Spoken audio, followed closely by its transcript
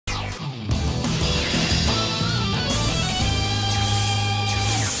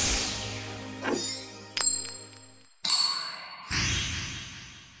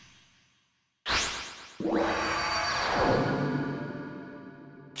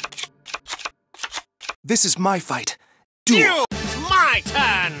This is my fight. Duel. It's my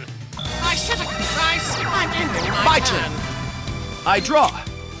turn. I set a price. I'm ending my turn. I draw.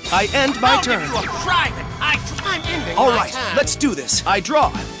 I end my turn. I'll give you a private. I'm ending All my right, turn. let's do this. I draw.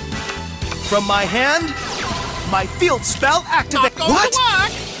 From my hand, my field spell activate. Not going to work.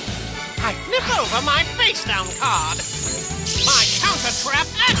 I flip over my face down card. My counter trap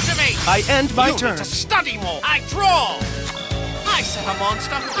activates. I end my turn. You need to study more. I draw. I set a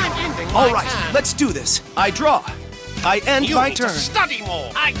monster. I'm ending my turn. All right, let's do this. I draw. I end my turn. You need to study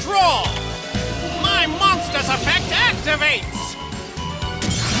more. I draw. My monster's effect activates.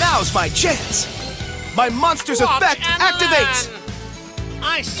 Now's my chance. My monster's effect activates. Learn.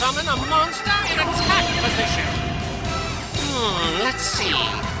 I summon a monster in attack position. Let's see.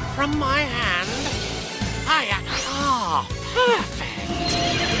 From my hand, perfect.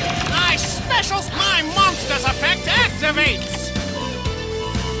 I specials. My monster's effect activates.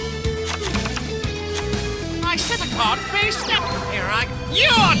 I set a card face down. Here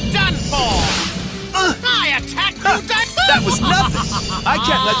you're done for. I attack you. That was nothing. I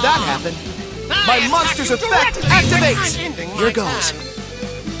can't let that happen. My monster's effect activates. Here goes.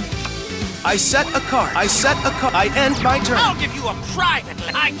 I set a card. I end my turn. I'll give you a private.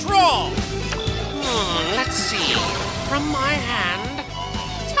 I draw. Let's see. From my hand.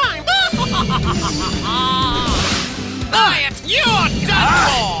 Time. You're done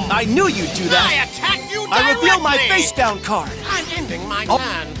for. I knew you'd do that. I attack you directly. I reveal my face down card. I'm ending my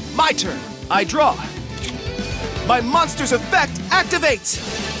turn. My turn. I draw. My monster's effect activates.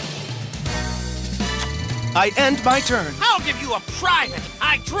 I end my turn. I'll give you a private.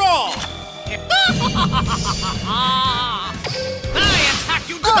 I draw. I attack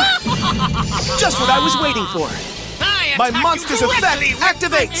you. Just what I was waiting for. My monster's effect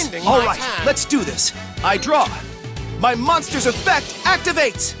activates. All right, let's do this. I draw. My monster's effect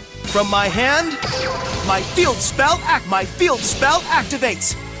activates. From my hand, my field spell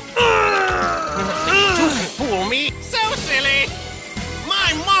activates. You can fool me. So silly.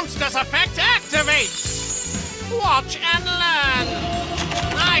 My monster's effect activates. Watch and learn.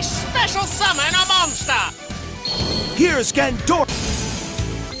 I special summon a monster. Here's Gandora.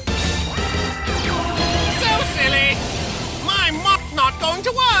 So silly. My not going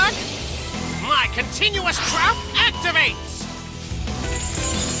to work. My continuous trap activates.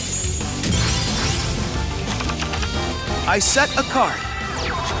 I set a card.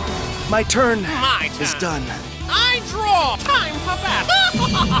 My turn is done. I draw. Time for battle.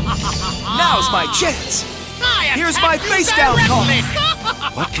 Now's my chance. Here's my face down card.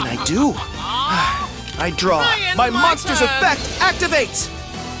 What can I do? I draw. My monster's effect activates.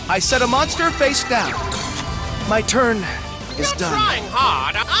 I set a monster face down. My turn is done. You're trying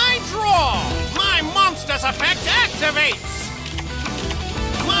hard. I draw. My monster's effect activates.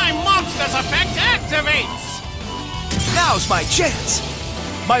 My monster's effect activates. Now's my chance.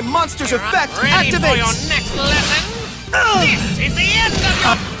 My monster's effect ready activates. For your next lesson? This is the end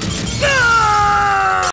of your...